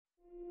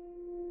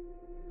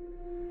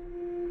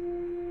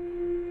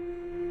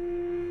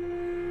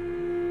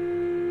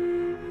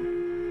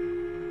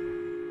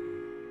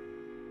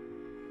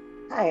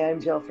Hi,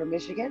 I'm Jill from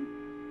Michigan.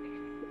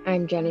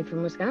 I'm Jenny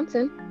from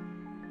Wisconsin,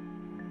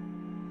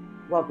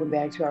 Welcome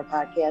back to our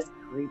podcast,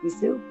 Creepy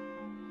Soup.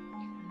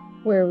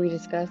 where we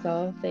discuss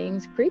all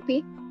things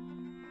creepy,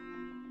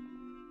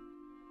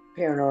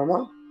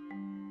 Paranormal,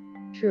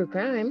 true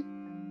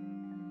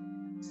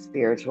crime,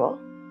 spiritual.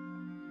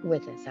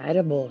 with a side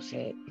of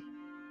bullshit.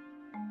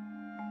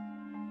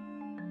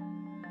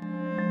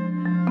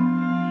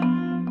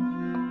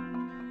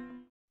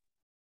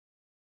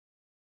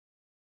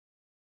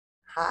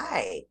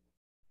 Hi.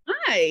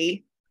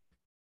 Hi.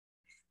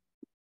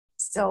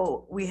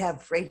 So we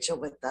have Rachel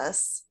with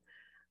us.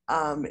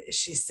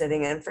 She's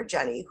sitting in for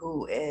Jenny,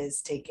 who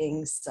is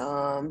taking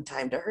some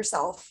time to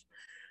herself.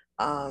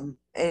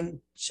 And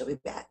she'll be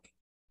back.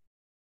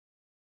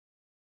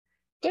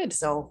 Good.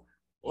 So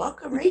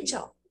welcome,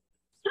 Rachel.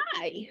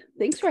 Hi.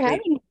 Thanks for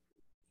having me.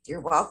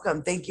 You're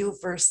welcome. Thank you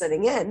for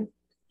sitting in.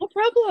 No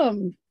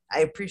problem. I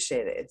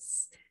appreciate it.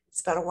 It's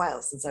been a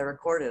while since I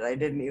recorded. I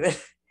didn't even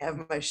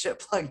have my shit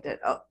plugged in.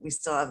 Oh, we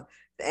still have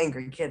the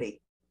angry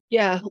kitty.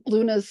 Yeah,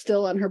 Luna's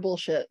still on her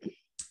bullshit.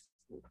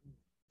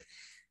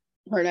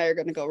 Her and I are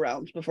going to go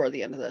rounds before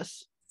the end of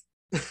this.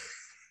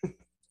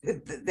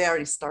 They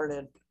already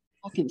started.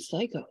 Fucking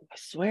psycho, I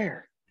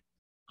swear.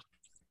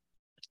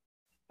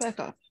 Back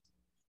up.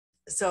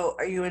 So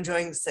are you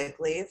enjoying sick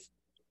leave?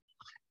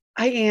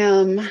 I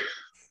am.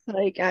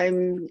 Like,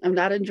 I'm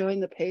not enjoying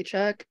the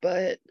paycheck,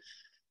 but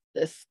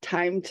this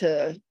time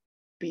to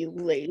be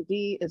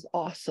lazy is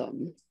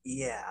awesome.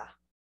 Yeah.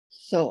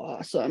 So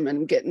awesome.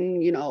 And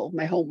getting,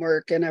 my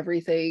homework and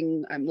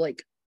everything. I'm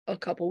like a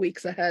couple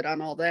weeks ahead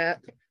on all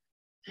that.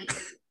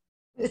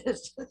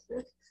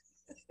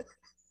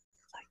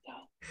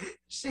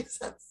 She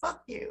said,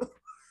 fuck you.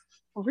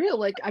 For real,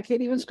 like I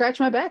can't even scratch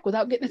my back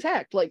without getting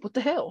attacked. Like, what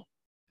the hell?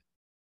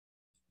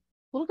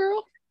 Little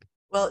girl?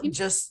 Well,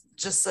 just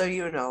so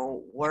you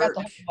know, I got work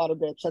the heck about a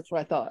bitch. That's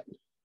what I thought.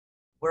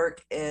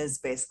 work is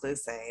basically the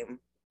same.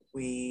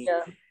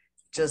 Yeah.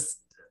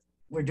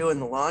 We're doing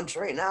the launch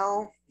right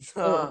now.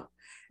 Oh,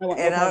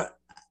 And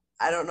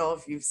I don't know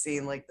if you've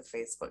seen like the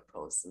Facebook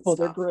posts and Oh,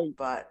 stuff, they're great.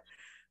 but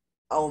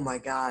oh my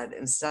God,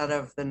 instead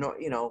of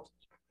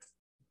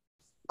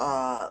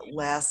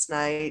last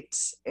night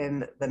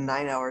in the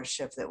 9-hour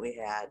shift that we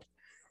had,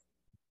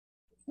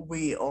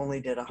 we only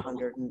did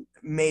 100,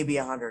 maybe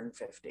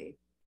 150.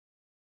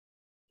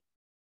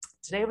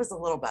 Today was a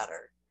little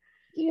better.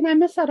 And I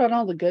miss out on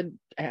all the good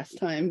ass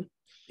time.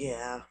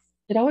 Yeah.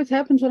 It always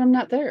happens when I'm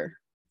not there.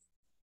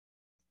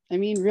 I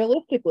mean,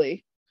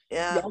 realistically,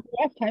 Yeah. the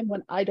last time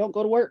when I don't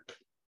go to work.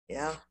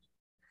 Yeah.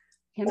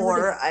 Can't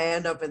Or I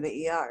end up in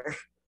the ER.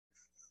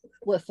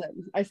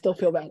 Listen, I still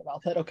feel bad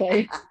about that,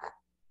 okay?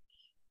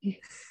 I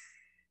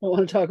don't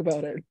want to talk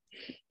about it.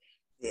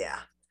 Yeah,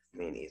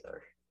 me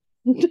neither.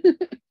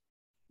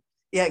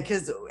 Yeah,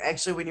 because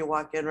actually when you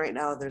walk in right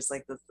now, there's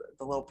like the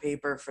little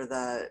paper for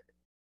the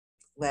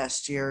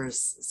last year's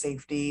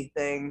safety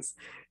things.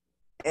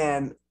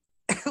 And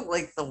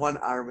like the one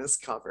arm is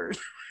covered.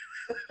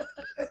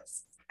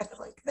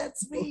 Like,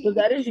 that's me. Most of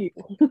that is you.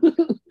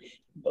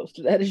 Most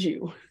of that is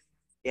you.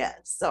 Yeah,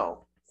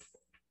 so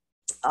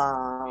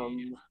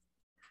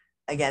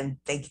again,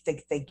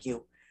 thank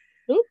you.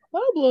 No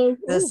problem.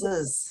 This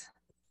is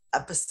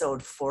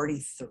episode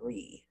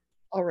 43.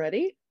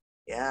 Already?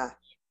 Yeah.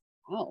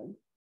 Wow.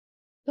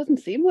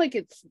 Doesn't seem like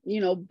it's,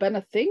 been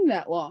a thing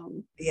that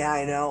long. Yeah,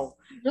 I know.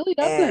 It really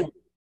doesn't.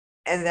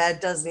 And that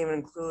doesn't even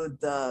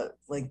include the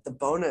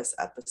bonus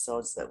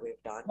episodes that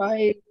we've done.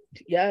 Right.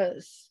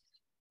 Yes.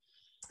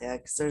 Yeah,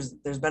 because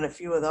there's been a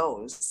few of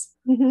those.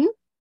 Mm-hmm.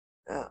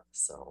 Yeah,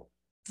 so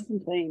That's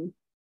insane.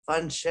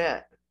 fun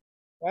shit.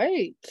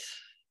 Right.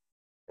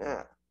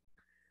 Yeah.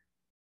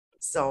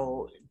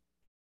 So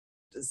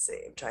let's see,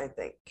 I'm trying to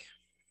think.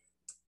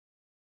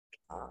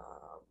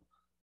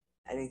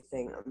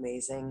 Anything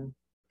amazing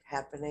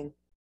happening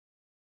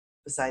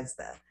besides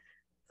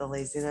the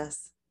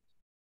laziness?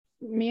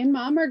 Me and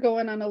Mom are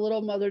going on a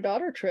little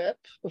mother-daughter trip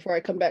before I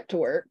come back to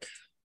work.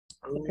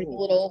 We'll take a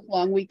little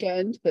long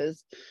weekend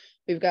because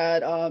we've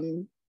got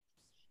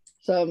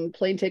some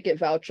plane ticket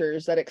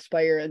vouchers that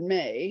expire in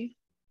May.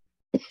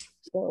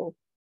 So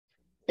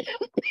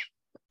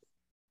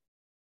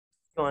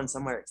Going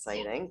somewhere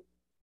exciting.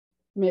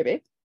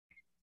 maybe.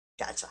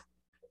 Gotcha.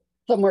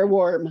 Somewhere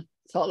warm.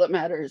 That's all that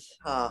matters.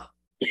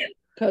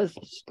 Because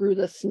screw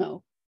the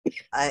snow.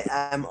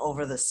 I'm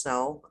over the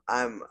snow.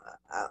 I'm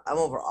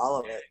over all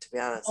of it, to be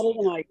honest.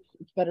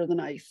 It's better than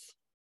ice.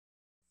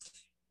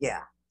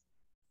 Yeah.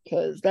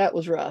 Because that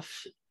was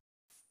rough.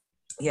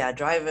 Yeah,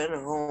 driving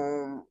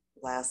home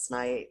last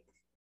night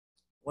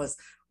was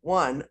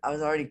one, I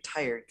was already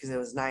tired because it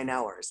was 9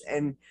 hours.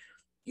 And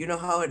you know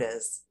how it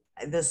is.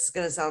 This is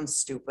going to sound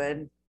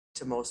stupid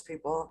to most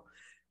people,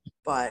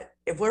 but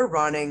if we're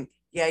running,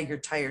 yeah, you're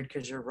tired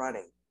because you're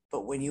running.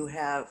 But when you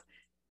have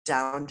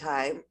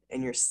downtime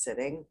and you're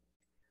sitting,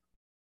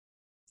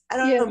 I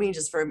don't mean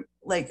just for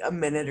like a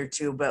minute or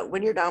two, but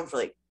when you're down for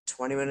like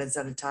 20 minutes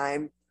at a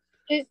time,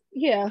 you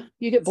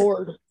get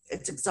bored.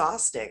 It's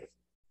exhausting.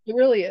 It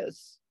really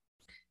is.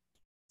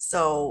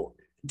 So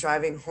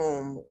driving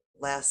home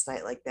last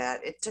night like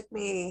that, it took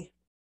me,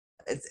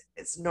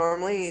 it's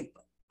normally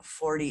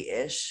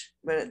 40-ish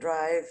minute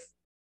drive,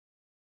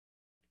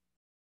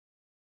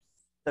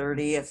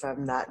 30 if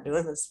I'm not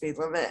doing the speed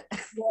limit.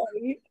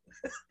 Right.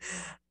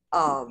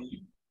 um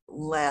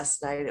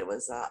Last night it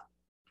was a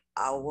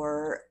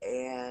hour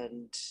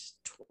and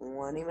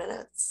 20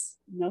 minutes.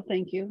 No,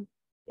 thank you.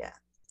 Yeah,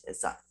 it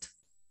sucked.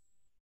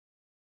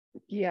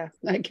 Yeah,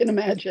 I can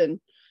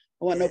imagine.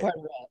 I want no It- part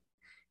of that.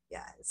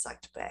 yeah, it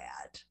sucked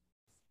bad.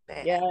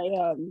 Bad. Yeah,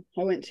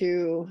 I went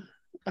to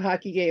a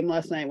hockey game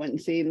last night, went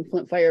and seen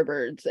Flint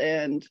Firebirds,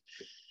 and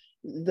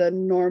the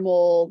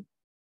normal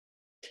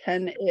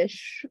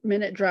 10-ish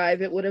minute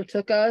drive it would have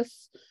took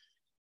us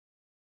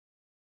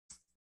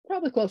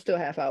probably close to a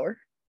half hour.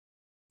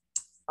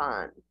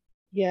 Fun.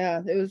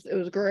 Yeah, it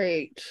was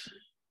great.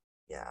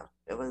 Yeah,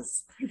 it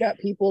was. You got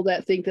people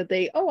that think that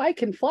I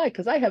can fly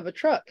because I have a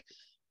truck.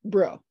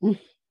 Bro,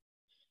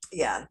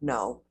 Yeah,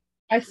 no.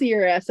 I see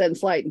your ass and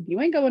sliding. You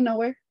ain't going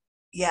nowhere.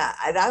 Yeah,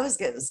 and I was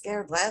getting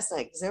scared last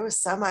night because there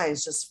was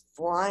semis just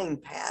flying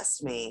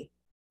past me.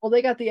 Well,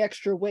 they got the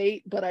extra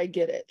weight, but I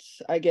get it.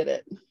 I get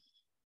it.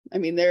 I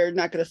mean, they're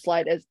not going to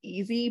slide as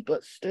easy,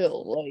 but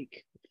still,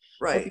 like,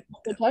 Right.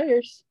 the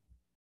tires.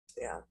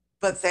 Yeah.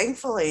 But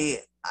thankfully,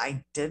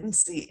 I didn't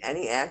see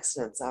any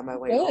accidents on my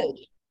way Good. home.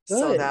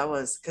 So Good. that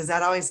was because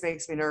that always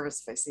makes me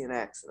nervous if I see an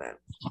accident.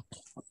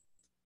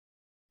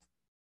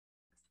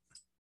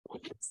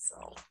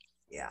 So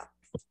yeah.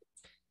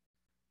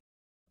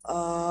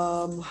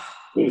 All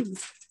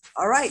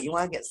right, you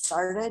want to get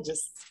started?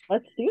 Just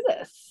Let's do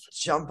this.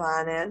 jump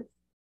on in.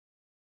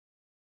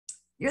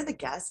 You're the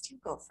guest. You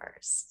go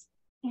first.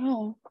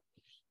 Oh,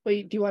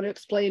 wait, do you want to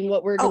explain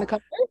what we're going to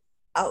cover?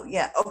 Oh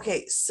yeah.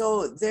 Okay.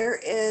 So there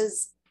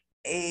is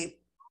a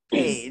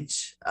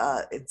page.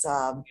 It's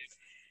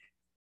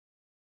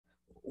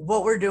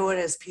what we're doing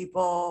is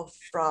people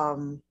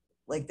from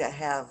like that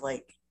have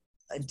like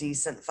a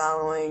decent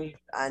following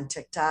on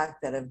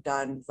TikTok that have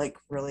done like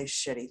really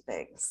shitty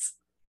things.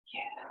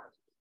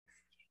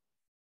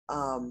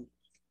 Yeah.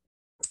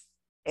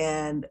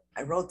 And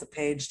I wrote the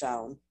page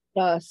down.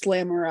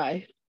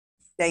 Slamurai.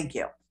 Thank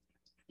you.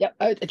 Yep,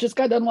 I just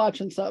got done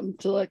watching something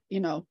to let you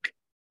know.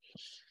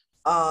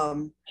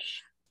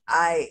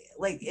 I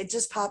like it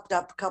just popped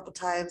up a couple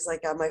times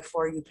like on my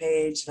For You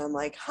page, and I'm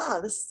like,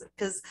 this is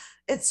because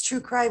it's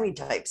true crimey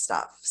type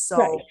stuff. So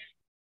right.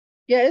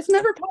 Yeah, it's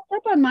never popped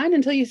up on mine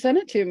until you sent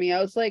it to me.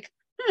 I was like,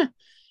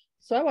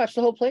 so I watched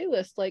the whole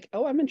playlist, like,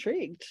 oh, I'm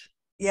intrigued.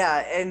 Yeah,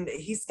 and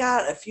he's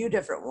got a few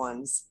different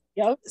ones.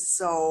 Yep.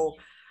 So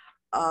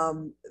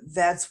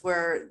that's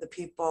where the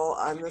people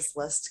on this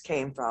list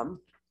came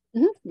from.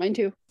 Mine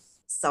too.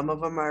 Some of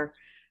them are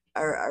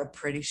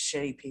pretty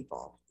shitty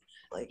people.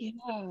 Like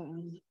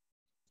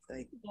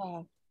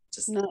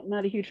just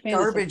not a huge fan.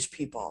 Garbage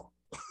people.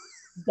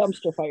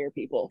 Dumpster fire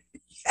people.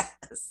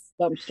 Yes.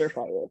 Dumpster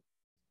fire.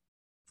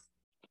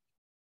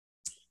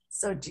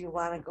 So do you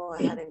want to go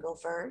ahead and go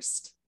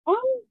first?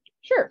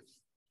 Sure.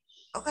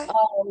 Okay.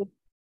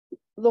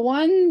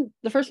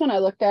 The first one I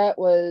looked at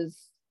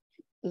was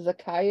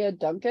Zakiya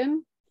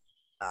Duncan.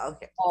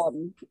 Okay.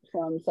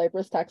 From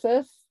Cypress,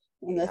 Texas.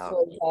 And this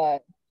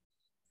was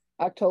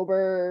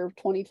October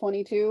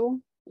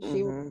 2022.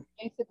 She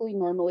basically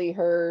normally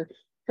her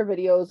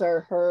videos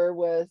are her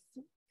with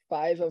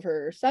 5 of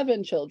her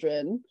 7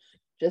 children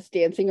just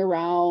dancing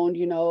around,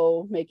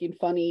 making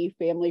funny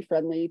family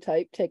friendly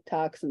type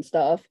TikToks and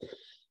stuff.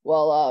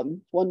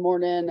 Well, one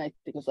morning, I think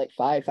it was like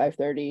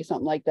 5:30,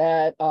 something like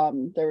that.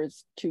 There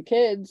was 2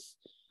 kids,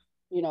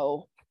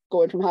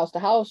 going from house to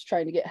house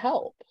trying to get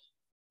help.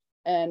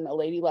 And a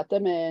lady let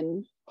them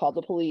in, called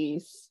the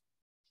police.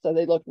 So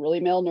they looked really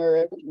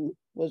malnourished and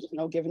was,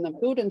 giving them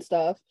food and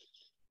stuff.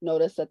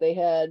 Noticed that they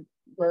had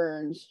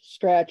burns,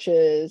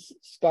 scratches,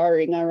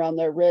 scarring around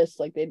their wrists,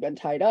 like they'd been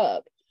tied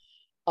up.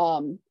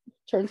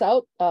 Turns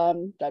out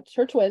that's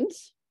her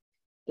twins.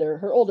 They're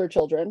her older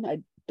children.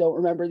 I don't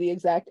remember the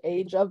exact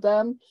age of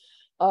them.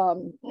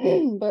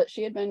 But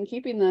she had been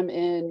keeping them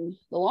in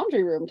the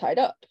laundry room tied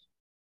up.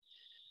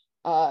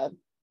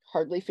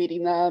 Hardly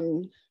feeding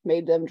them,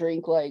 made them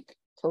drink like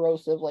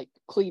corrosive like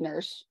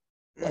cleaners,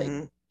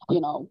 like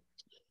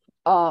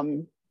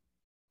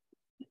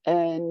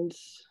and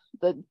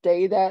the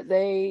day that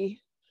they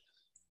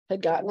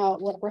had gotten out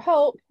and went for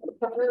help,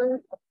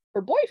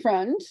 her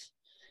boyfriend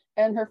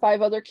and her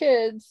 5 other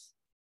kids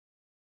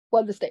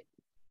fled the state.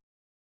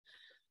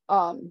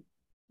 Found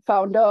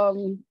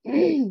them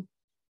in,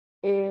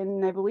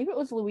 I believe it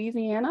was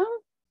Louisiana.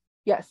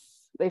 Yes,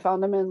 they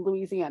found them in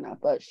Louisiana,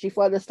 but she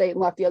fled the state and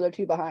left the other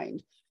 2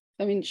 behind.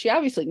 I mean, she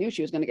obviously knew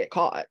she was going to get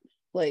caught.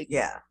 Like,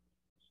 yeah,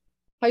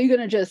 how are you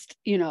going to just,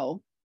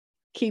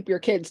 keep your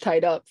kids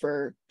tied up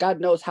for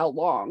God knows how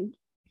long?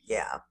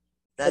 Yeah,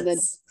 and then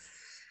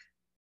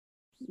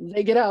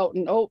they get out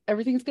and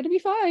everything's going to be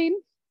fine.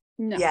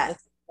 No. Yeah.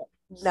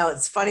 No,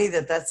 it's funny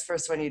that that's the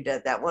first one you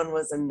did. That one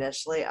was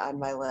initially on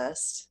my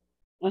list.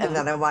 And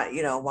then I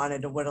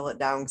wanted to whittle it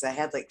down because I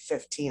had like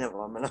 15 of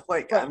them, and I'm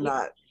like, I'm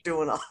not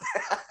doing all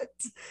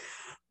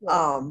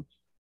that.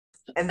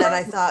 And then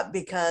I thought,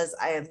 because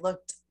I had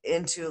looked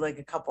into like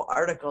a couple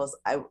articles,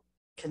 I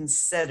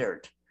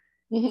considered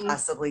Mhm.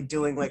 possibly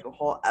doing like a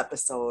whole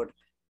episode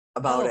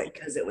about Oh. it,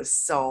 because it was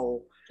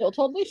so, Still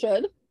totally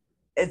should.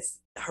 it's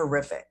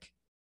horrific.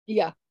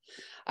 Yeah.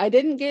 I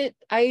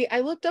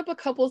looked up a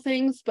couple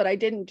things, but I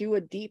didn't do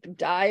a deep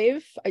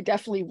dive. I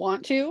definitely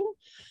want to.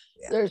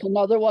 Yeah. There's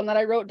another one that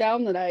I wrote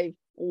down that I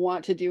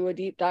want to do a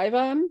deep dive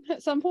on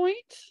at some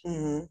point.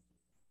 Mm-hmm.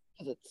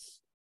 Because it's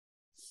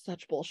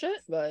such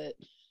bullshit, but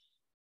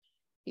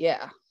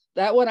yeah.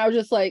 That one I was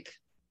just like,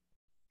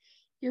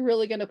 you're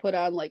really gonna put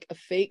on like a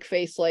fake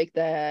face like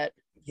that.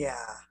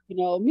 Yeah. You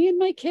know, me and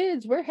my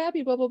kids, we're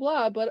happy, blah blah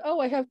blah. But oh,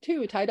 I have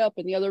two tied up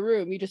in the other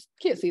room. You just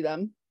can't see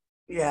them.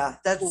 Yeah.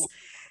 That's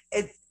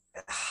it.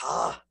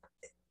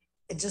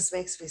 It just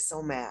makes me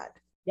so mad,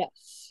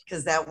 Yes.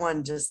 because that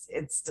one just,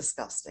 it's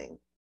disgusting.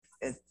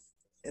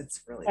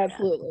 It's really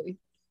Absolutely.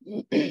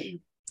 bad.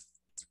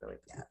 It's really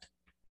bad.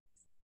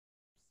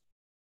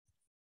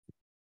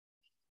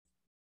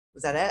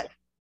 Was that it?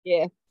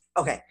 Yeah.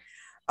 Okay.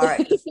 All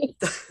right.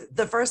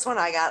 The first one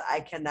I got,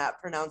 I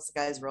cannot pronounce the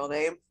guy's real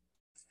name.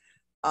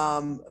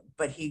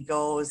 But he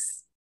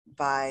goes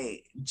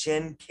by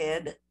Jin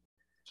Kid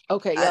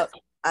Okay, yep.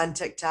 on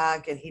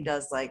TikTok, and he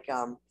does like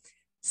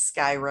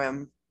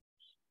Skyrim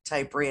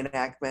type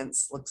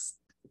reenactments. Looks,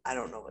 I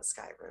don't know what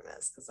Skyrim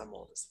is because I'm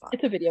old as fuck.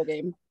 It's a video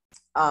game.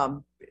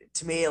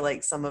 To me,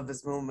 like some of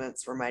his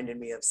movements reminded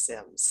me of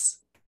Sims.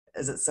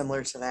 Is it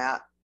similar to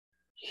that?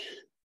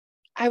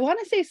 I want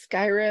to say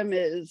Skyrim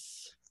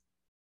is,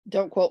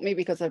 don't quote me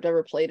because I've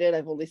never played it.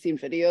 I've only seen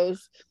videos,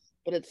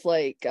 but it's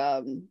like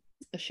a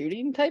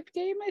shooting type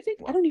game, I think.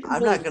 I don't even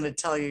I'm not going to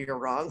tell you you're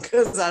wrong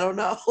because I don't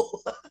know.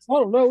 I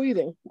don't know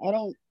either. I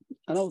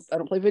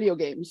don't play video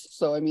games.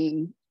 So I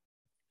mean,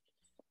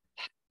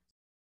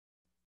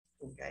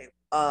 Okay.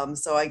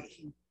 So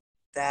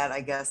that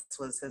I guess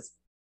was his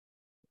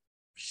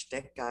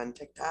shtick on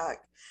TikTok.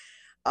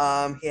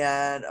 He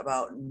had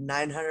about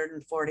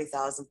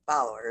 940,000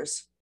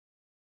 followers.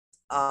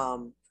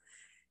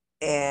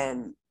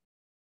 And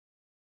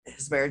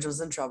his marriage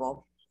was in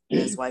trouble.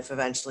 His wife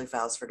eventually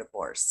files for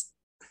divorce.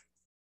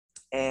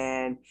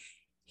 And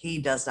he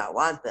does not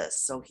want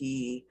this. So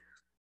he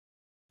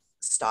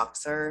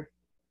stalks her.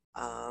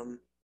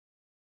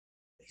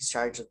 He's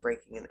charged with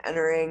breaking and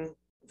entering,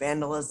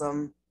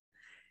 vandalism,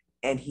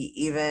 and he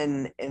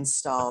even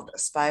installed a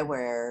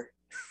spyware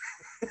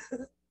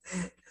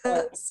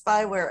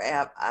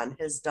app on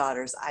his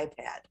daughter's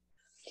iPad.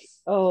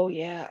 oh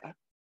yeah.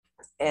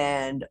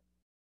 And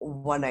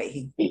one night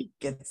he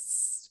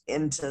gets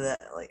into the,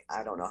 like,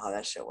 I don't know how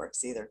that shit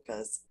works either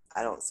because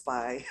I don't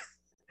spy.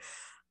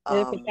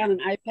 If it's on an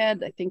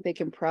iPad, I think they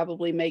can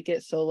probably make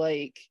it so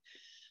like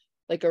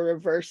a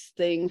reverse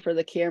thing for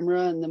the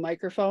camera and the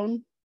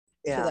microphone.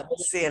 Yeah.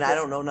 See, and I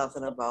don't know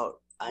nothing about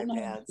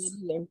iPads.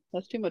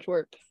 That's too much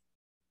work.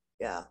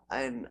 Yeah,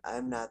 I'm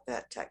not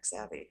that tech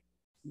savvy.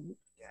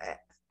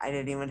 I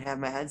didn't even have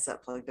my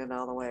headset plugged in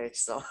all the way,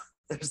 so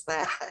there's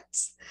that.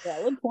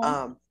 Valid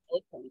point.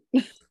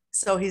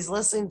 So he's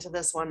listening to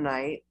this one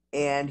night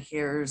and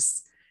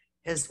hears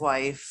his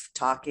wife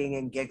talking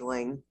and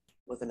giggling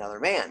with another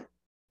man.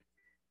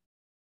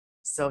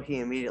 So he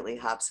immediately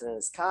hops in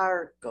his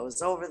car,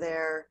 goes over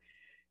there,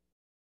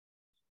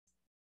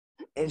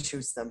 and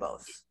shoots them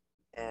both,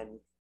 and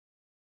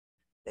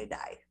they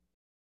die.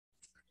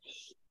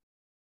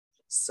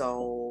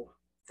 So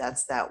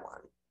that's that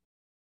one.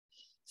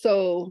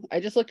 So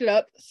I just looked it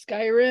up.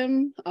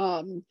 Skyrim.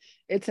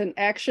 It's an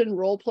action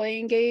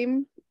role-playing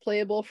game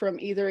playable from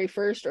either a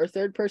first or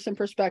third person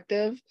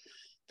perspective.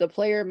 The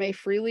player may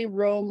freely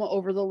roam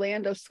over the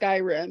land of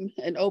Skyrim,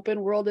 an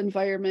open world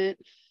environment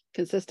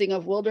consisting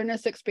of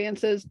wilderness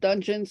expanses,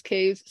 dungeons,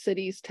 caves,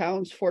 cities,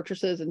 towns,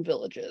 fortresses, and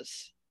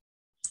villages.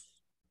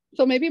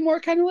 So maybe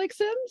more kind of like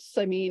Sims.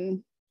 I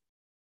mean,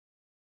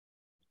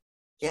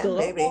 yeah,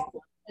 maybe.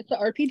 It's an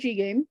RPG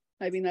game.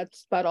 I mean,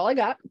 that's about all I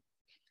got.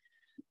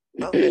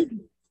 Okay.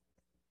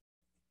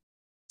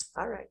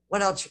 All right.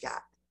 What else you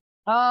got?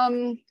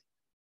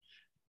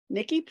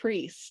 Nikki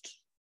Priest.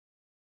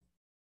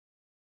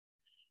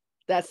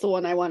 That's the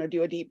one I want to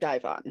do a deep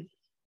dive on.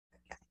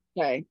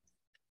 Okay.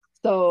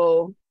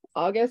 So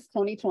August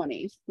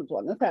 2020 was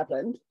when this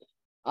happened.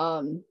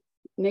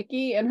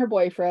 Nikki and her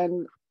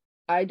boyfriend,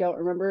 I don't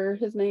remember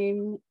his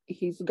name.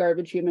 He's a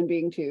garbage human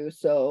being too.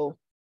 So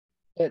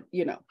they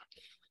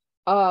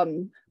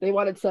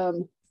wanted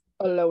some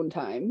alone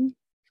time,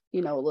 a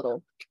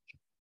little.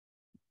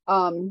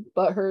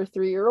 But her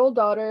 3-year-old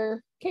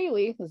daughter,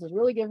 Kaylee, this is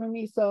really giving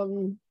me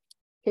some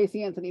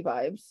Casey Anthony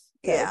vibes.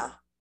 Okay. Yeah.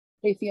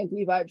 Casey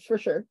Anthony vibes for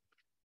sure.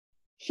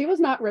 She was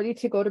not ready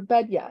to go to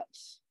bed yet,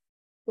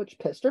 which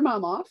pissed her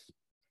mom off.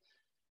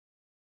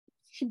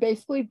 She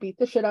basically beat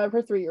the shit out of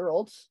her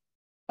 3-year-old.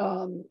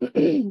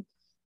 And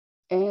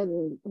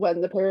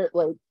when the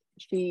parent,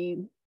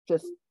 she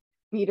just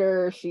beat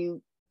her, she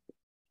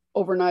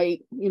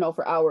overnight,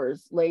 for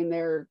hours, laying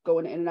there,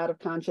 going in and out of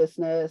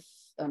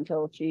consciousness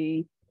until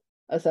she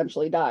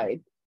essentially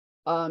died.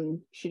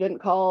 She didn't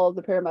call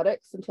the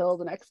paramedics until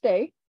the next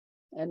day.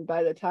 And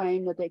by the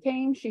time that they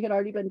came, she had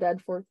already been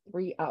dead for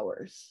 3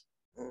 hours.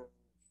 Mm.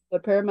 The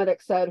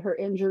paramedics said her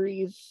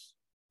injuries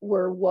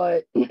were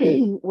what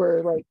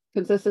were like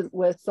consistent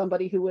with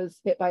somebody who was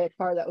hit by a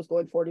car that was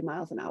going 40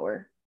 miles an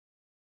hour.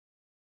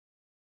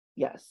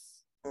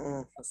 Yes.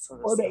 That's so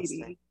Poor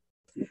disgusting.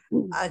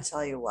 baby. I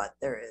tell you what,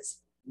 there is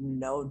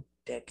no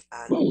dick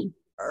on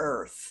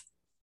earth.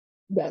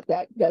 That's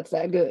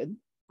that good.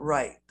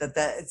 Right. That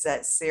it's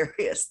that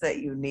serious that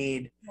you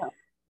need. No.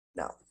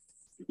 No.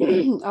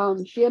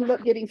 She ended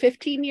up getting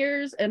 15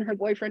 years and her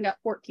boyfriend got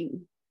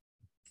 14.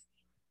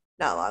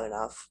 Not long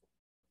enough.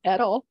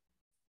 At all.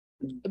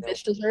 The Nope.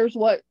 bitch deserves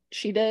what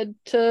she did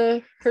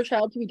to her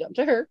child to be done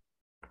to her.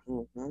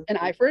 Mhm. An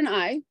eye for an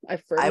eye. I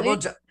firmly. will.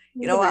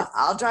 You know what?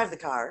 I'll drive the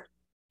car.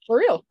 For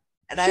real.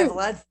 And I have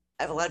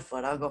a lead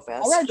foot. I'll go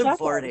fast. I'll ride shotgun.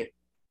 40.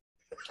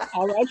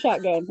 I'll ride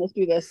shotgun. Let's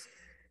do this.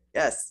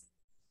 Yes.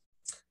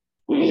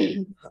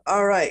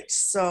 All right.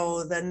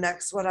 So the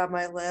next one on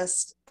my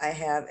list I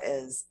have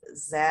is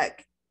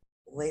Zach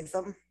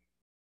Latham,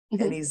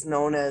 and he's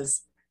known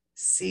as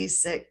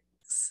C6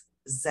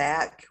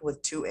 Zach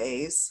with 2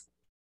 A's.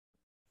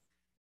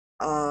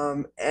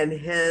 And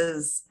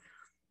his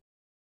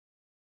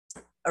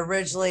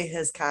originally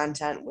his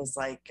content was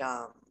like,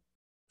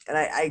 and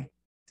I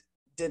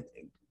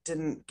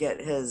didn't get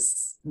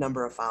his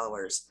number of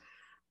followers.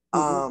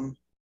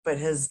 But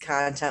his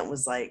content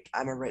was like,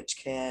 I'm a rich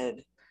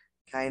kid,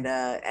 kind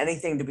of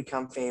anything to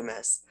become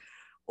famous.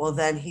 Well,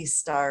 then he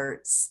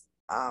starts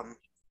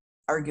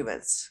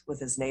arguments with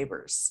his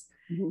neighbors,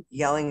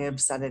 yelling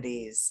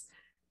obscenities,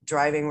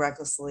 driving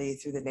recklessly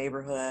through the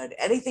neighborhood,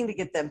 anything to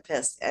get them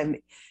pissed. And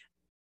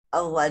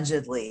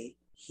allegedly,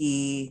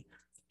 he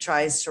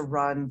tries to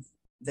run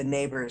the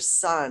neighbor's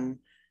son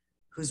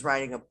who's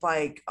riding a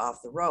bike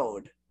off the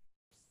road.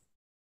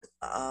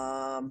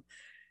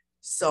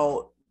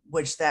 So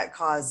which that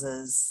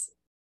causes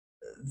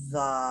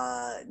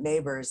the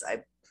neighbors,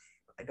 I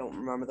don't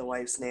remember the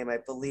wife's name. I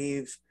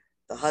believe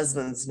the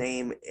husband's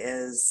name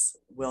is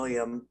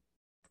William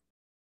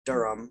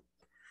Durham.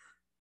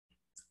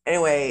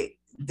 Anyway,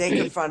 they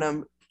confront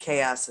him,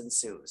 chaos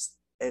ensues.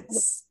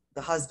 It's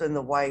the husband,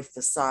 the wife,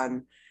 the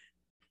son,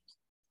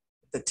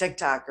 the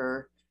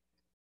TikToker,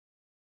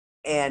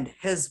 and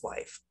his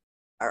wife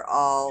are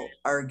all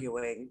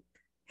arguing.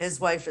 His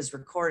wife is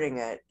recording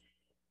it,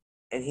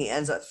 and he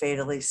ends up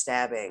fatally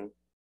stabbing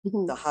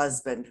the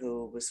husband,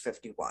 who was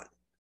 51.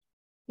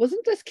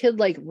 Wasn't this kid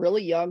like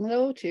really young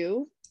though,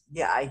 too?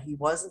 Yeah, he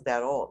wasn't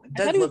that old. It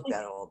doesn't look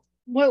that old.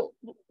 Well,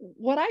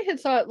 what I had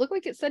saw, it looked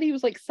like it said he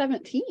was like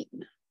 17.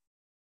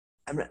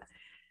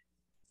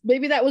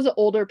 Maybe that was an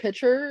older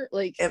picture,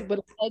 like, but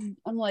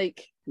I'm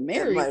like,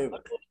 married.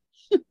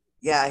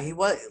 Yeah, he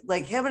was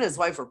like, him and his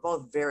wife were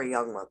both very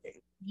young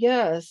looking.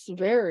 Yes,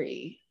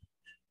 very.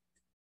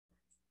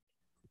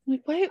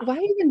 Like, why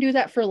even do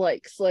that for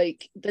likes?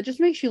 Like, that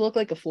just makes you look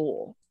like a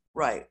fool.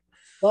 Right.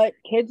 But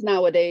kids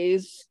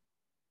nowadays.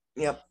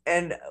 Yep.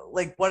 And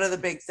like, one of the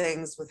big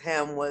things with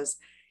him was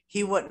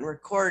he wouldn't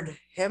record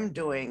him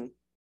doing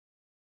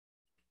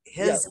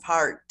his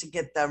part to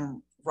get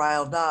them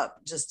riled up,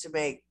 just to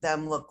make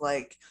them look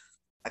like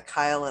a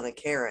Kyle and a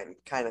Karen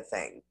kind of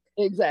thing.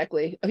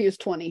 Exactly. Oh, he was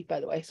 20, by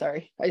the way.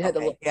 Sorry. I had to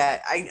look.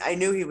 Yeah, I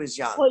knew he was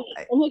young.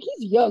 I'm like,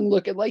 he's young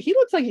looking. Like, he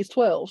looks like he's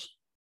 12.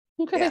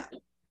 Okay. Yeah.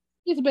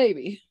 He's a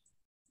baby.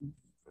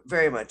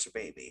 Very much a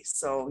baby.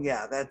 So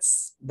yeah,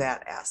 that's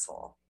that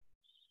asshole.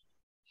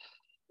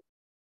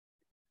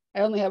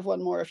 I only have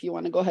one more if you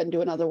want to go ahead and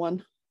do another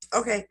one.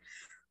 Okay.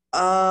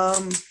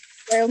 I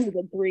only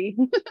did 3.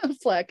 I'm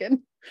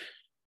slacking.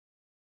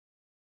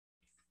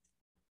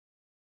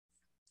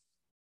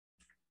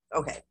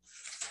 Okay.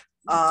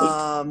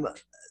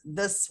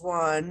 This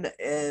one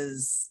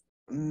is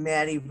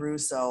Maddie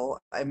Russo.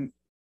 I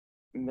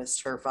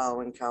missed her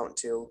following count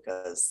too,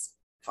 because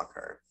fuck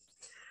her.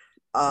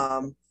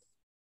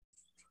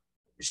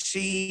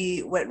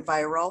 She went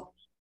viral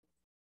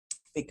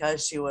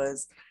because she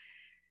was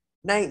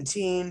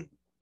 19,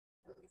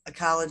 a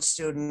college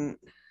student,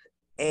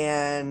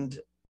 and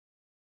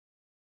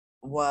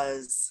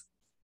was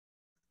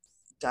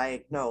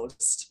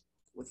diagnosed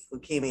with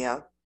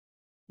leukemia,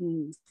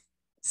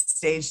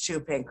 stage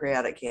 2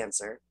 pancreatic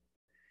cancer,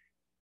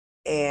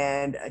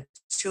 and a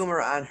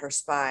tumor on her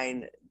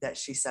spine that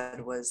she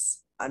said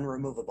was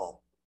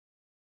unremovable.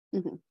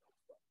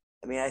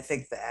 I mean, I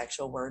think the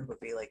actual word would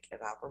be like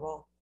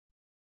inoperable.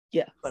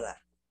 Yeah. But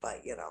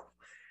you know.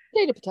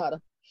 Potato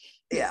potato.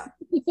 Yeah.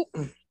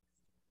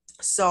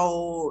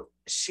 So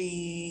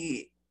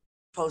she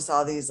posts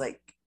all these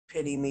like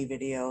pity me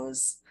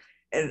videos,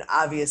 and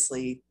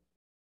obviously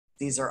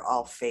these are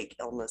all fake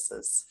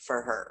illnesses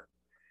for her.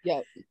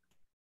 Yeah.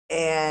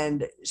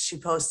 And she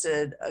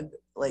posted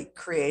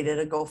created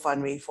a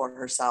GoFundMe for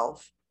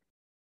herself.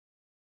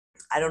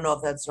 I don't know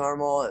if that's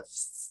normal, if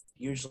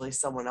usually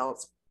someone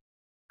else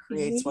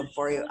creates one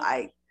for you.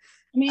 I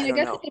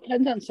guess it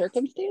depends on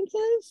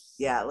circumstances.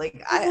 Yeah,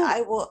 like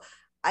I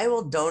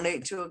will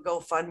donate to a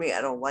GoFundMe.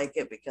 I don't like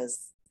it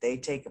because they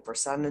take a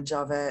percentage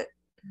of it.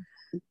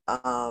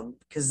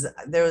 Because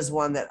there was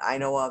one that I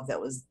know of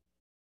that was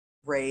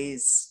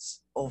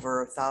raised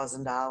over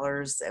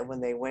 $1,000, and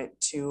when they went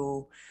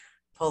to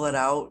pull it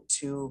out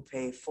to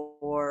pay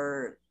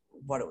for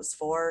what it was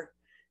for,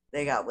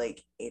 they got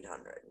like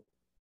 800.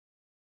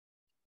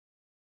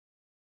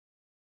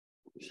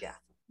 Yeah.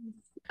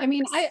 I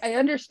mean, I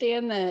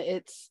understand that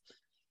it's,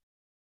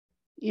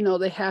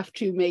 they have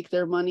to make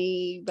their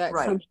money back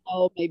Right.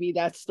 somehow. Maybe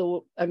that's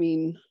I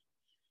mean,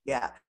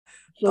 Yeah.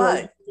 so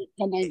But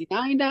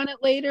 1099 on it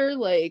later.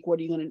 Like, what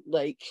are you going to,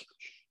 like,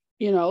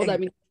 that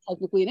means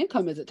technically an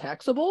income. Is it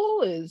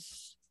taxable?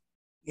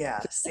 Yeah,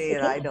 see,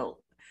 and I don't.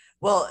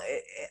 Well,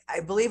 I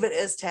believe it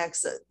is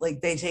tax.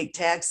 Like they take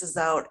taxes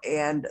out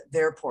and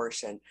their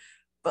portion,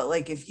 but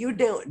like if you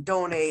don't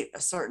donate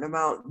a certain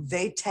amount,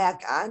 they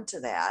tack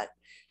onto that.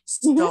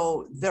 Mhm.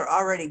 So they're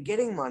already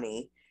getting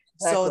money.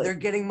 So Exactly. they're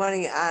getting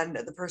money on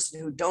the person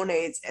who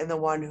donates and the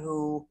one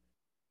who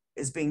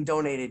is being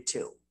donated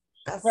to.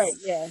 That's Right.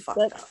 Yeah.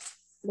 fucked up.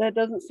 That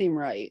doesn't seem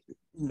right.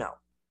 No,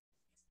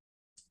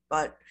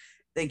 but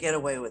they get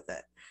away with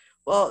it.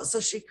 Well, so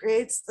she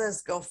creates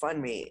this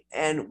GoFundMe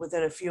and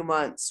within a few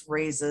months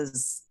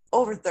raises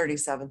over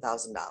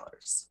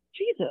 $37,000.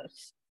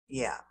 Jesus.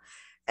 Yeah.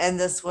 And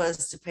this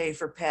was to pay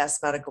for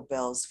past medical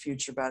bills,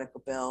 future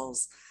medical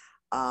bills.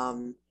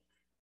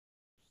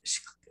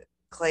 She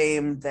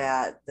claimed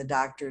that the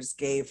doctors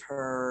gave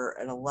her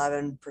an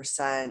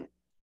 11%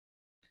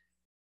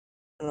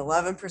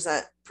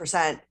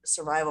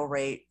 survival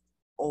rate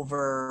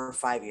over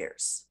 5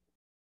 years.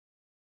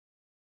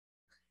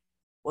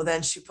 Well,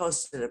 then she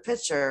posted a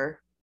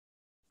picture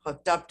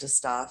hooked up to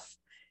stuff,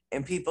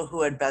 and people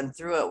who had been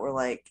through it were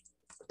like,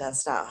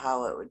 that's not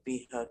how it would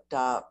be hooked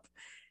up.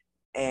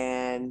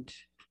 And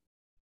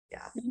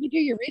yeah. You do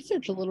your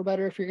research a little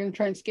better if you're going to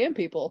try and scam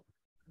people.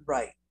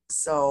 Right.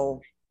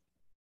 So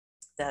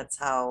that's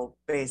how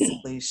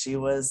basically she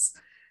was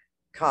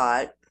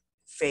caught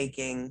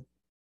faking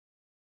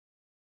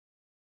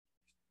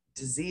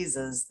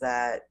diseases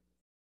that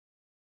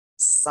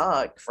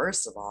suck,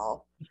 first of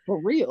all.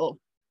 For real.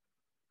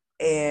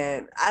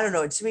 And I don't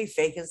know, to me,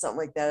 faking something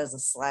like that is a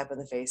slap in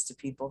the face to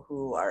people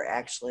who are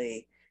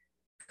actually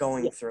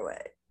going through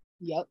it.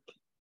 Yep.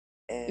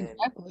 And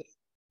exactly.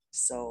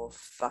 So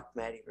fuck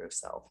Maddie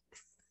Russo.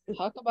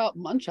 Talk about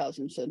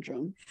Munchausen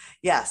syndrome.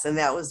 Yes, and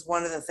that was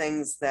one of the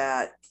things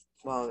that,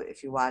 well,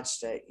 if you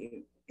watched it,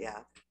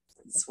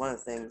 it's one of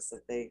the things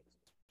that they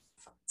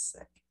fucking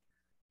sick.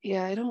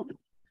 Yeah,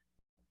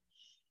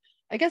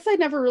 I guess I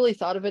never really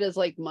thought of it as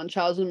like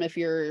Munchausen if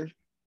you're,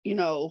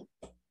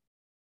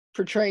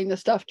 portraying the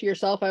stuff to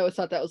yourself. I always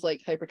thought that was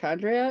like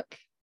hypochondriac.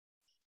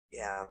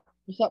 Yeah.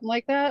 Or something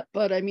like that.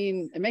 But I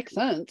mean, it makes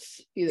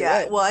sense either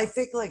way. Well, I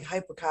think like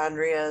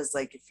hypochondria is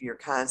like if you're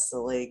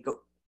constantly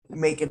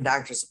making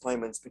doctor's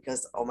appointments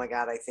because, oh my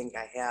God, I think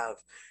I have,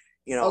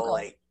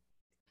 like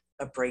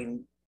a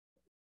brain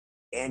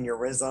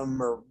aneurysm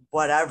or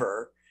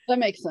whatever. That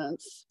makes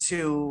sense.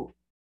 To,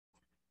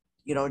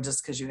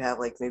 just because you have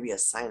like maybe a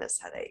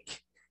sinus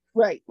headache.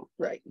 Right.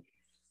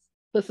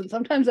 Listen,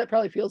 sometimes that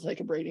probably feels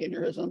like a brain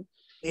aneurysm.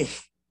 Yeah,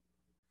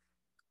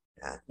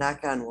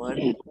 knock on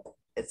wood.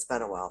 It's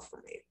been a while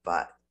for me,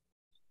 but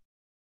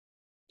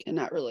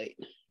cannot relate.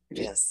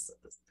 Yes.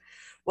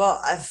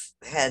 Well, I've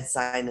had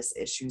sinus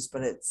issues,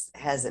 but it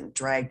hasn't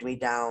dragged me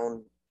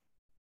down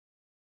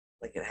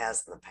like it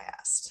has in the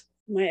past.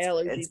 My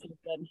allergies have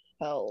been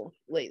hell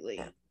lately.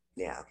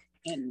 Yeah.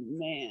 And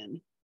man,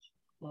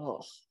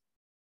 oh,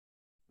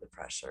 the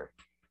pressure.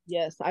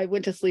 Yes, I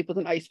went to sleep with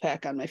an ice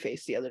pack on my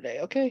face the other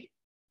day. Okay.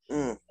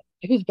 It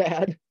was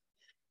bad.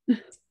 Yeah.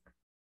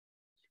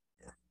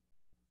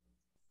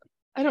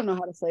 I don't know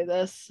how to say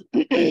this.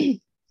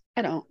 I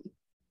don't.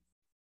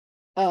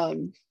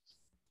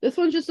 This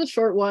one's just a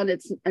short one.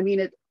 It's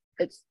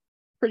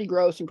pretty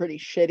gross and pretty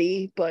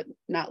shitty, but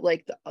not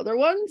like the other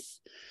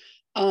ones.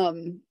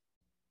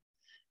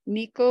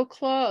 Nico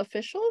Claw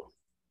official.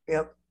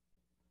 Yep.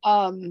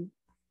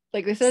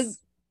 Like they said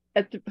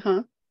at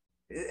the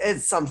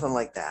It's something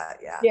like that,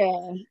 yeah.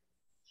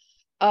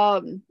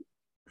 Yeah.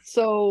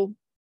 So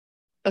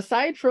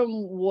aside from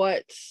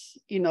what,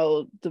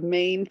 the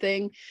main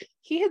thing,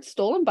 he had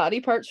stolen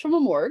body parts from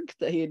a morgue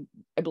that he had,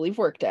 I believe,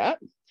 worked at.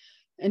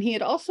 And he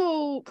had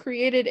also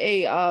created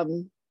a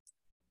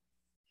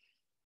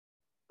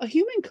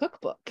human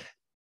cookbook.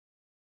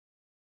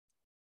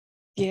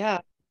 Yeah.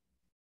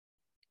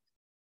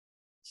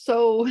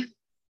 So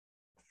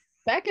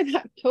back in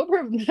October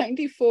of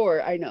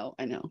 94, I know.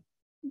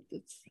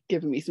 It's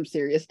giving me some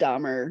serious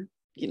Dahmer,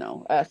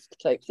 esque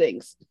type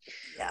things.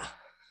 Yeah.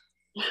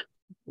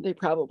 They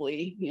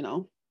probably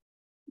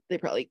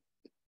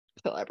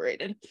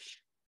collaborated.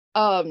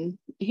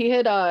 He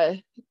had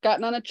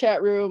gotten on a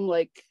chat room,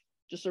 like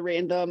just a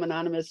random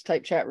anonymous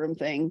type chat room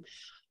thing,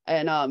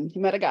 and he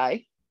met a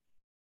guy.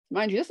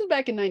 Mind you, this is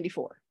back in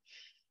 94.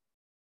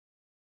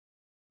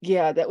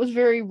 Yeah, that was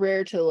very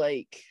rare to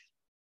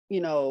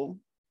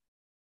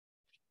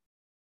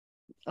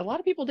a lot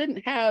of people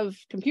didn't have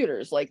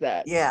computers like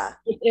that. Yeah.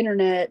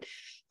 Internet.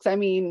 I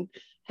mean,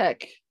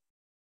 heck,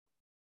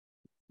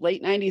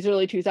 late 90s,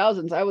 early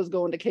 2000s, I was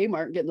going to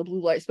Kmart and getting the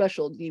Blue Light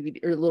Special DVD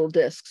or little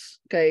discs.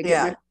 Okay. Getting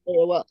Yeah. my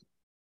AOL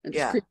and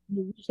just Yeah.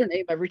 creating a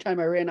username every time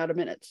I ran out of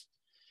minutes.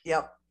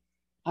 Yep.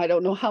 I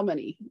don't know how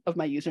many of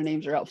my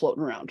usernames are out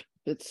floating around.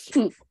 It's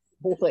the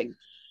whole thing.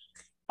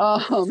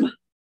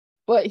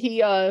 But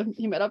he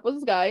met up with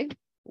this guy,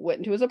 went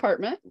into his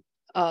apartment,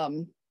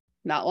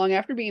 not long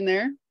after being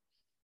there,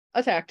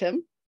 attacked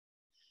him,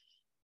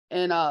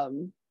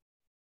 and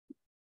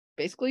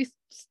basically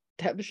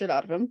stabbed the shit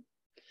out of him.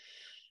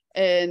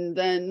 And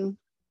then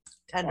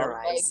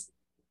Tenderize.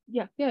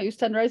 Yeah, he was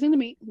tenderizing the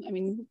meat. I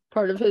mean,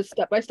 part of his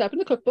step-by-step in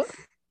the cookbook.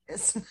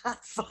 It's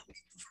not funny.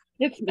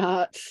 It's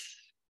not.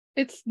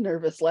 It's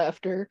nervous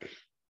laughter.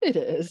 It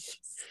is.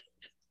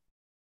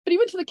 But he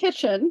went to the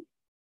kitchen.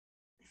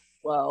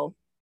 Well,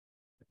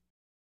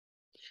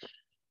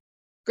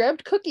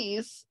 grabbed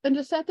cookies and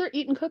just sat there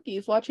eating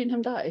cookies, watching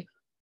him die.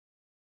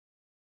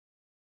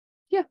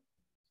 Yeah.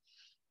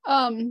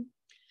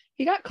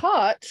 He got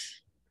caught.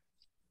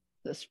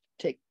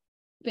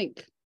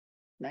 Think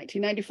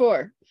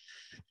 1994.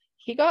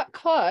 He got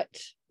caught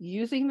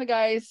using the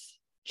guy's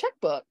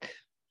checkbook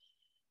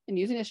and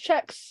using his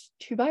checks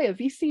to buy a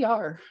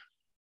VCR.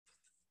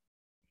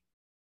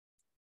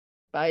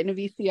 Buying a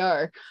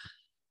VCR.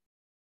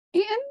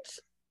 And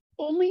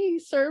only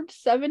served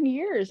 7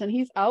 years, and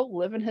he's out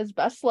living his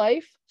best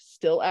life,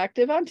 still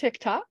active on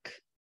TikTok.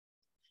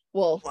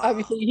 Well, Wow.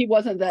 Obviously he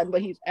wasn't then,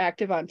 but he's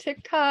active on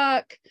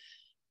TikTok,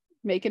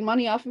 making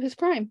money off of his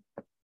crime.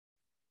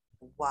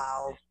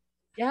 Wow.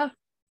 Yeah.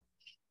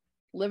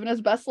 Living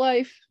his best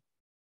life.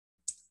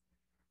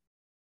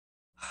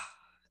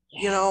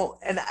 You know,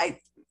 and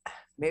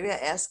maybe I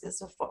asked this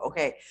before.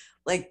 Okay,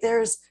 like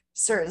there's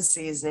certain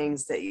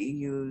seasonings that you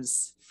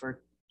use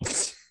for,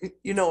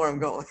 you know where I'm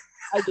going.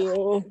 I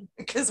do.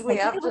 Because we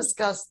have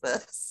discussed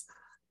this.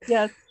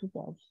 Yes.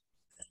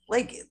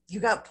 Like you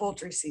got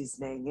poultry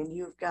seasoning and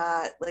you've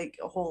got like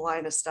a whole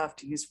line of stuff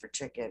to use for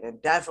chicken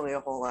and definitely a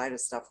whole line of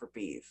stuff for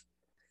beef.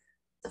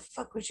 The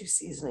fuck would you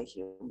season a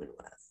human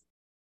with?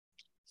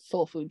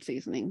 Soul food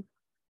seasoning.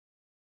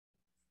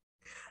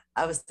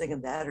 I was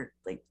thinking that, or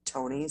like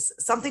Tony's,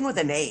 something with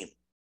a name.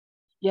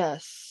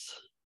 Yes.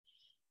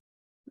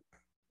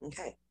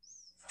 Okay.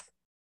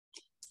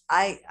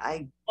 I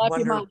Slap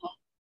wonder, your mama.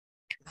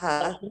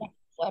 huh?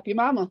 Slap your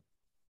mama.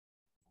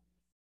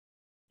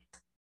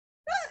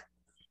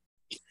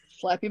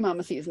 Slap your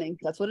mama seasoning.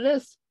 That's what it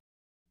is.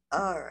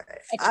 All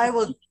right. I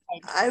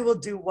will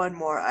do one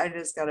more. I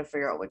just got to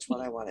figure out which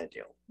one I want to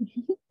do.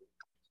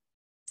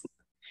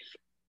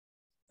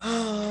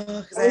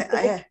 Because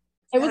I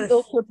was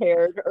ill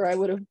prepared, or I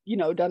would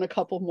have, done a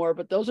couple more,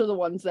 but those are the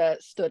ones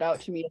that stood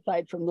out to me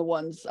aside from the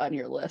ones on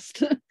your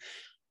list.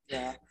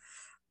 Yeah.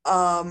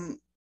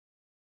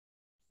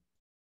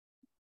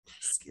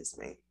 Excuse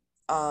me.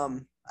 I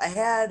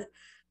had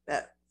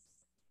that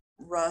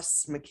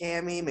Russ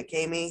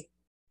McCamey,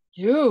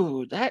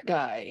 Dude, that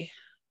guy.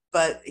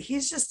 but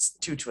he's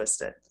just too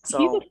twisted.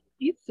 So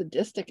he's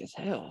sadistic as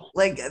hell.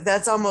 like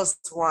that's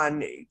almost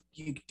one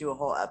you could do a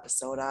whole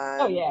episode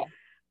on. Oh yeah.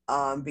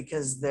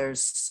 Because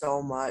there's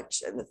so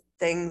much and the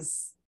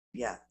things,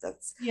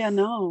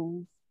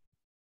 no.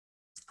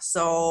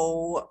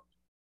 So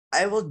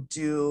I will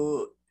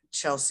do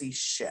Chelsea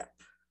Ship,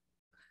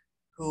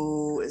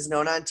 who is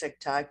known on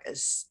TikTok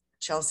as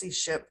Chelsea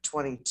Ship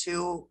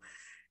 22,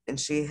 and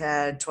she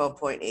had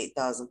 12.8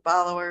 thousand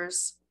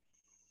followers.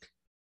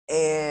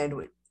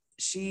 And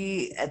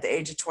she, at the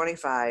age of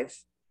 25,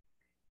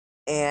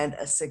 and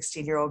a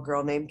 16-year-old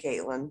girl named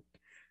Caitlin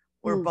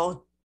were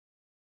both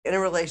in a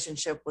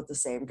relationship with the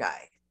same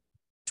guy,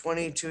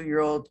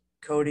 22-year-old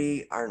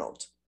Cody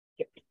Arnold.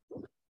 Yep.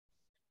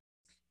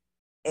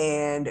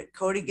 And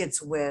Cody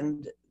gets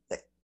wind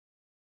that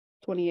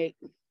 28.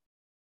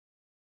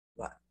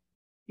 What?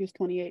 He was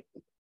 28.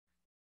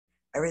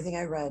 Everything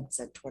I read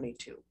said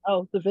 22.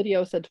 Oh, the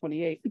video said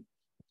 28.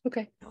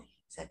 Okay. No, it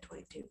said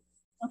 22.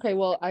 Okay,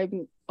 well,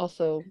 I'm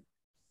also,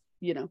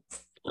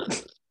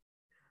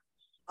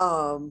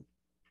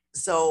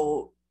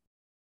 So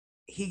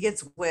he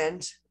gets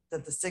wind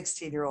that the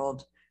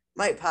 16-year-old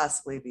might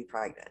possibly be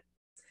pregnant.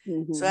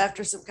 Mm-hmm. So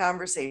after some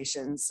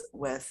conversations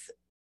with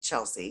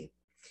Chelsea,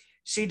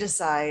 she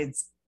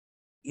decides,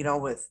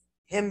 with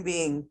him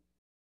being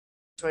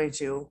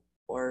 22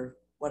 or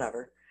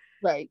whatever,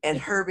 right, and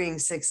her being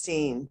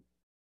 16,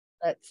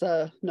 that's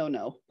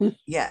no.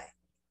 Yeah.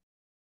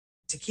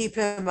 To keep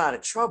him out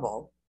of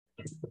trouble,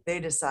 they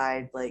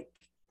decide, like,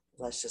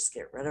 let's just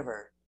get rid of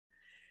her.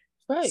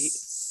 Right.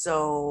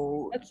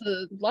 So that's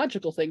a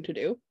logical thing to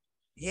do.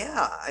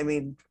 Yeah, I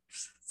mean,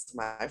 it's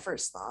my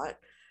first thought.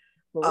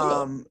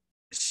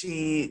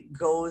 She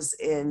goes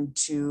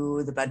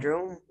into the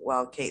bedroom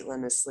while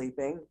Caitlin is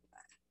sleeping.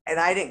 And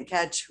I didn't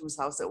catch whose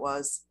house it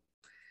was.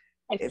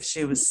 If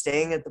she was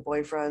staying at the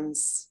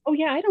boyfriend's. Oh,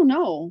 yeah, I don't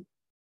know.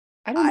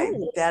 I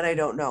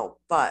don't know.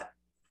 But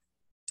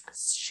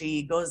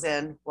she goes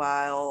in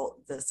while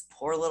this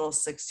poor little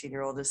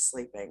 16-year-old is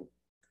sleeping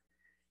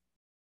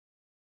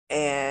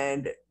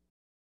and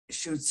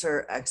shoots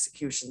her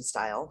execution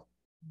style.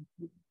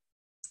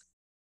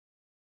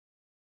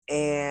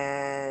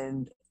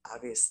 and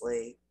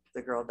obviously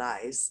the girl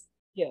dies.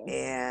 Yeah.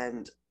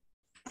 And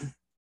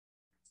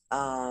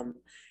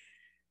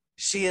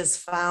she is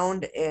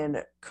found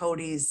in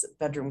Cody's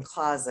bedroom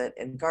closet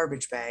in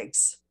garbage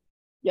bags.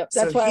 Yep.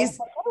 So That's why I was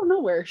like, I don't know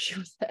where she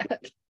was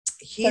at.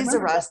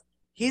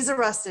 he's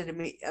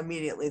arrested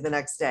immediately the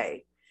next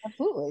day.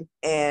 Absolutely.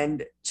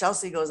 And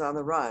Chelsea goes on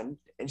the run,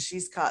 and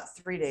she's caught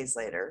 3 days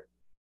later.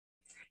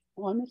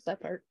 Oh, I missed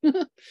that part.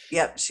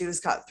 Yep, she was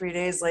caught 3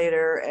 days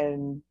later,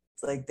 and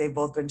like they've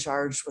both been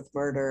charged with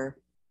murder.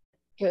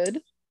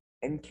 Good.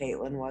 And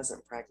Caitlin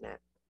wasn't pregnant.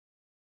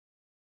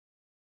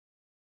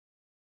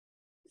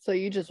 So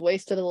you just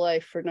wasted a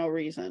life for no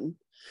reason.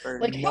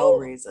 For like no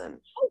reason.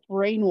 How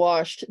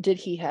brainwashed did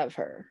he have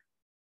her?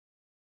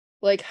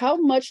 Like, how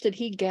much did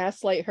he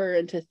gaslight her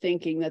into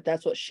thinking that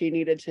that's what she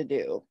needed to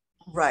do?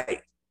 Right.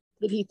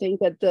 Did he think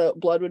that the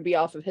blood would be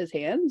off of his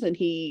hands and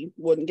he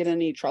wouldn't get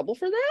any trouble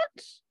for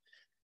that?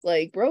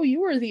 Like, bro,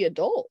 you are the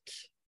adult.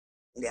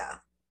 Yeah.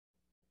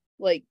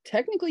 Like,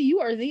 technically,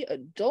 you are the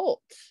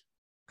adult.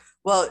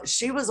 Well,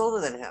 she was older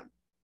than him.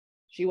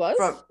 She was?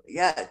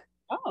 Yeah.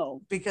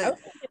 Oh. Because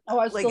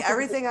like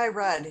everything I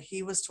read,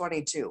 he was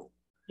 22.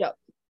 Yep.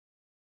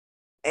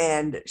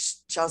 And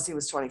Chelsea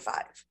was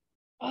 25.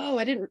 Oh,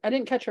 I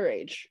didn't catch her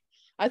age.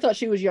 I thought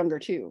she was younger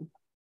too.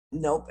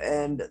 Nope.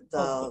 And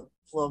the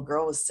little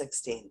girl was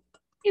 16.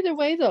 Either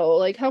way though,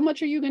 like how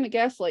much are you going to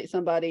gaslight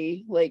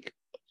somebody? Like,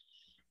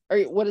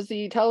 what is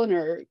he telling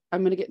her?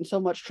 I'm going to get in so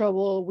much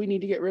trouble. We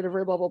need to get rid of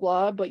her, blah, blah,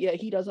 blah. But yet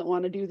he doesn't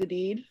want to do the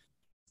deed.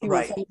 He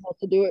wants someone else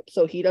to do it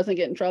so he doesn't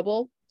get in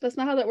trouble. That's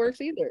not how that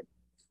works either.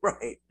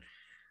 Right.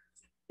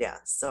 Yeah.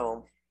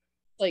 So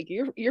like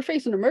you're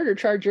facing a murder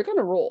charge, you're going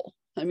to roll.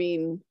 I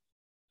mean,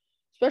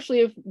 especially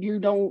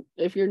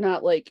if you're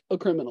not like a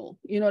criminal,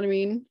 you know what I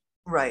mean?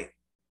 Right.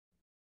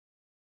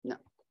 No.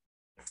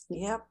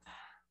 Yep.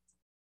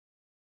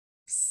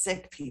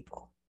 Sick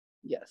people.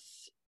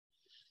 Yes.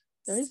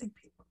 There's sick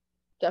people.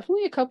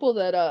 Definitely a couple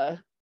that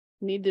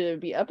need to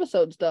be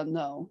episodes done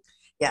though.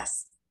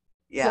 Yes.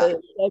 Yeah.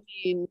 I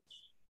mean,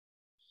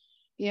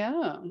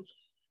 yeah.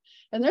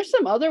 And there's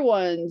some other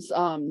ones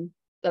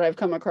that I've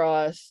come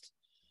across.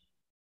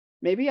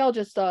 Maybe I'll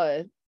just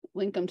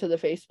link them to the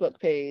Facebook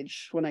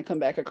page when I come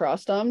back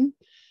across them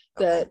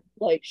that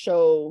like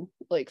show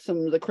like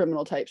some of the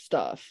criminal type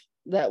stuff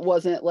that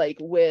wasn't like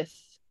with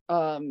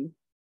I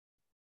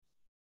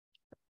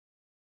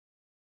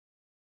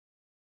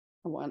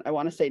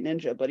want to say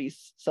ninja, but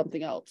he's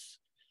something else.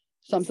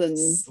 Something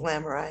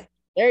Slamurai.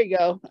 There you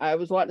go. I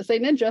was wanting to say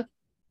ninja.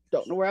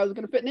 Don't know where I was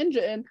going to fit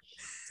ninja in,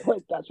 but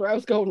that's where I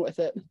was going with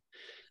it.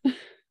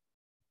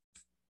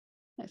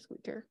 Nice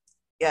squeaker.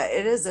 Yeah,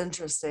 it is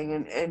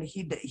interesting, and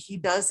he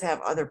does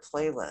have other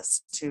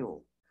playlists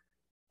too.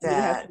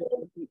 That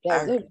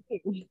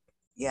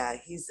yeah,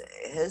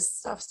 his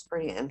stuff's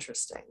pretty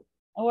interesting.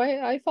 Oh,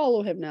 I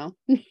follow him now.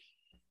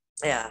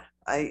 Yeah,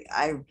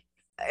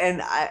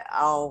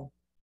 I'll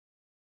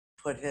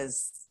put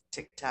his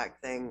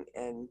TikTok thing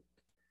in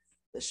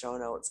the show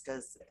notes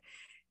because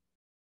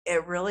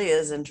it really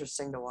is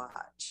interesting to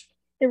watch.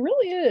 It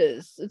really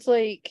is. It's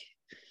like,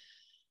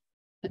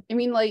 I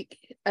mean, like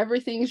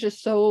everything's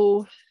just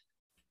so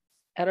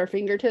at our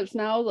fingertips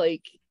now,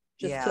 like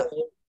just to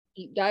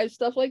deep dive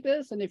stuff like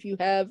this. And if you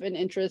have an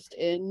interest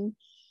in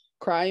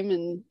crime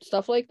and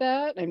stuff like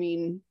that, I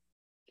mean,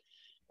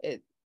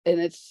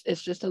 it's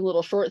just a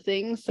little short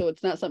thing, so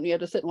it's not something you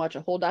have to sit and watch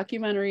a whole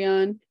documentary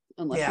on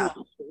unless you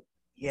want to.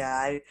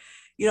 Yeah,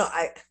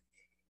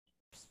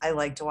 I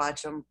like to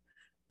watch them,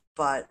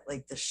 but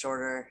like the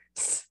shorter,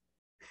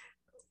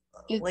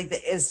 like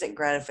the instant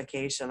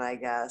gratification, I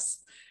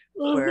guess,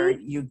 where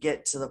you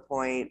get to the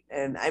point.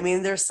 And I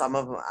mean, there's some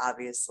of them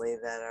obviously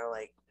that are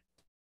like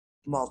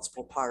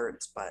multiple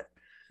parts, but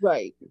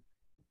right.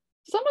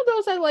 Some of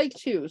those I like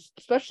too,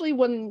 especially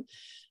when,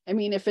 I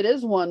mean, if it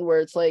is one where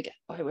it's like,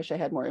 oh, I wish I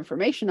had more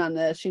information on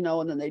this,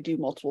 and then they do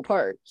multiple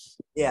parts.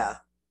 Yeah,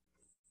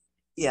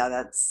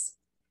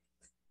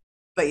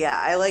 but yeah,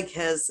 I like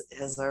his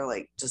are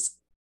like just,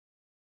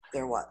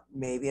 they're what,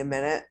 maybe a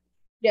minute?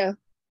 Yeah,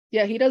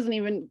 he doesn't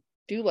even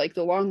do like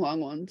the long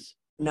ones.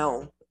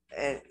 No,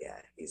 and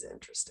yeah, he's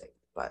interesting,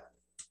 but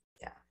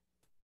yeah,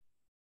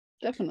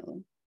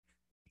 definitely.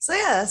 So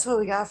yeah, that's what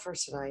we got for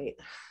tonight.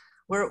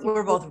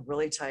 We're both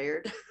really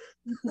tired.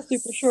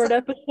 Super short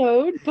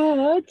episode,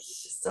 but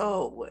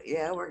so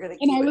yeah, we're gonna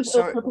keep it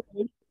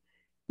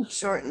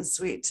short and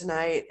sweet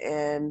tonight,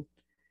 and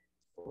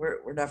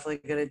we're definitely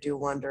gonna do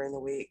one during the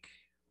week.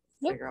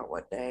 Figure out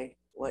what day,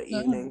 what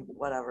evening,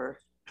 whatever.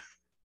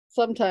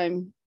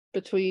 Sometime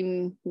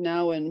between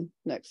now and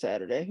next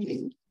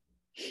Saturday.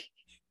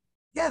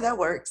 Yeah, that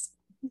works.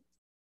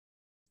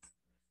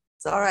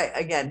 So, all right.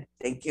 Again,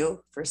 thank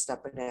you for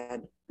stepping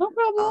in. No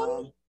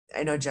problem.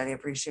 I know Jenny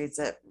appreciates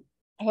it.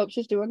 I hope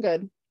she's doing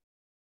good.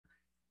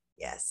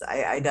 Yes,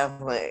 I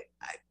definitely,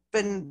 I've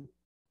been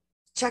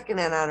checking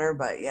in on her,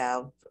 but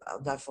yeah,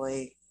 I'll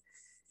definitely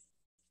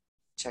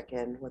check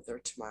in with her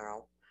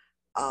tomorrow.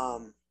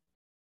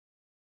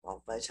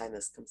 Well, by the time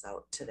this comes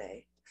out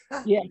today.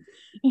 Yeah.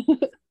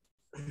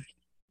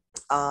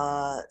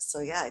 So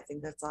yeah, I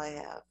think that's all I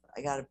have.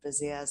 I got a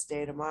busy ass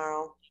day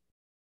tomorrow.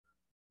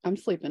 I'm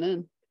sleeping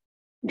in.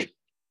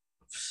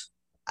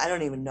 I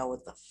don't even know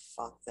what the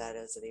fuck that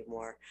is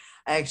anymore.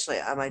 I actually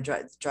on my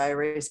dry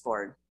erase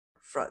board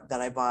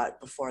that I bought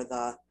before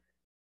the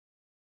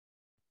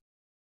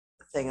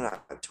thing in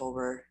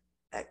October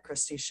at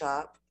Christie's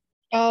shop.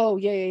 Oh,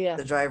 yeah.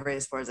 The dry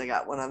erase boards, I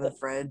got one on the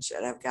fridge,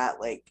 and I've got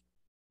like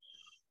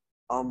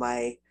all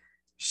my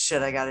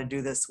shit I got to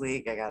do this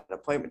week. I got an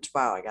appointment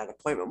tomorrow. I got an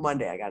appointment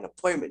Monday. I got an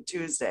appointment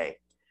Tuesday.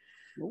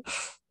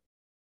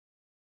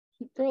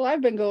 Girl,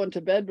 I've been going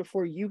to bed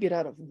before you get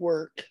out of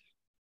work.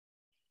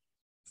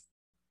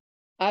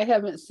 I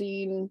haven't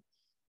seen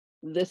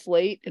this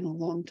late in a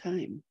long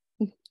time.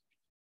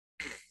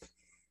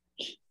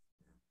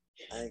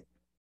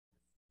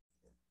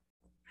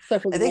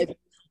 Except for the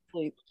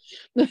sleep.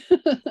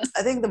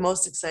 I think the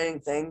most exciting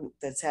thing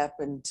that's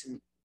happened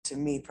to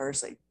me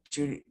personally,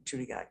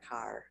 Judy got a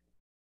car.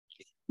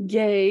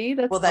 Yay!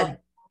 That's well,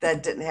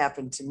 that didn't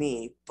happen to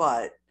me,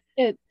 but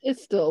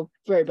it's still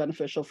very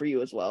beneficial for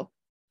you as well.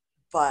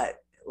 But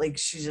like,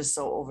 she's just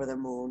so over the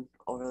moon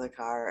over the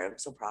car. I'm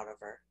so proud of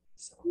her.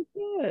 So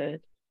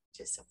good.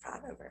 Just so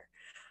proud of her.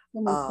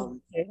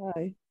 Say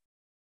hi.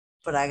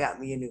 But I got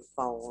me a new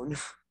phone.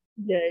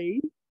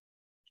 Yay.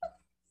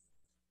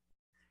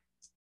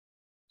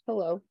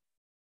 Hello.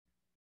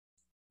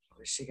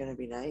 Is she gonna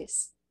be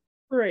nice?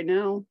 Right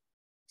now.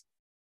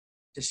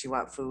 Does she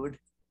want food?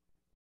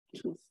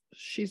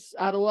 She's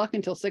out of luck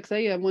until 6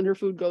 a.m. when her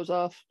food goes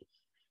off.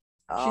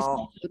 She's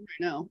right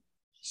now.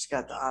 She's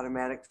got the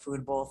automatic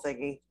food bowl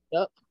thingy.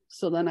 Yep.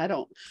 So then I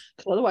don't,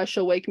 because otherwise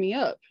she'll wake me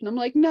up. And I'm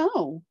like,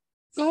 no,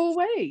 go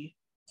away.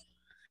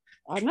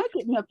 I'm not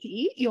getting up to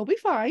eat. You'll be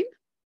fine.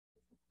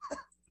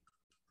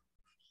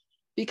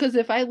 Because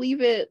if I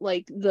leave it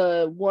like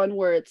the one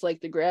where it's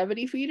like the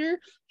gravity feeder,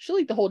 she'll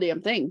eat the whole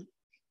damn thing.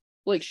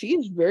 Like,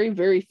 she's very,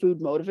 very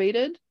food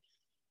motivated.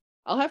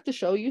 I'll have to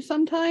show you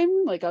sometime.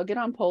 Like, I'll get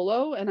on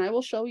Polo and I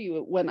will show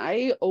you when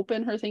I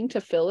open her thing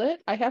to fill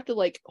it. I have to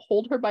like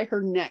hold her by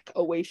her neck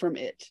away from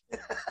it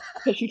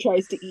because she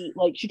tries to eat.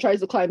 Like, she tries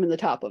to climb in the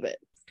top of it.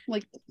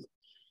 Like,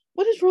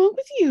 what is wrong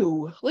with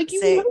you? Like, you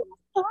never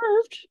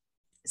starved.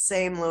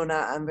 Same, Luna.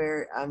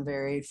 I'm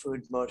very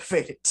food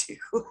motivated too.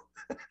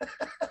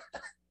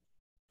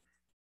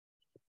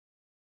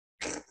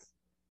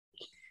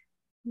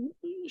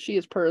 She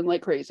is purring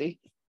like crazy.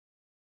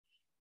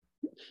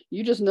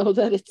 You just know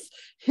that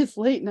it's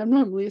late and I'm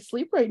normally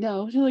asleep right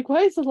now. You're like,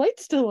 why is the light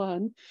still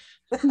on?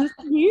 This is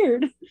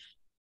weird.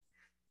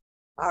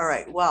 All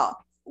right.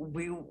 Well,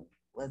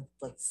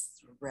 let's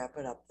wrap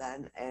it up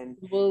then, and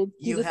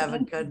you have a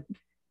good.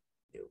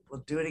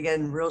 We'll do it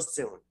again real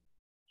soon.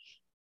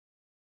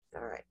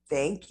 All right.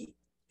 Thank you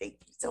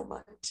so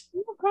much.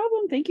 No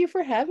problem. Thank you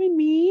for having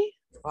me.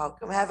 You're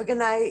welcome. Have a good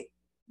night.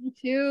 You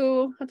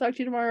too. I'll talk to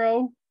you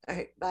tomorrow. All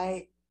right.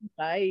 Bye.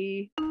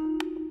 Bye.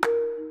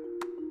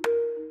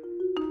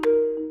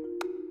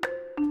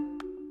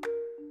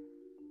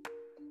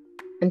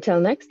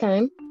 Until next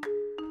time.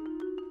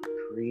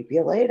 Creep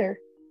you later.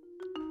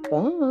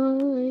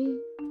 Bye.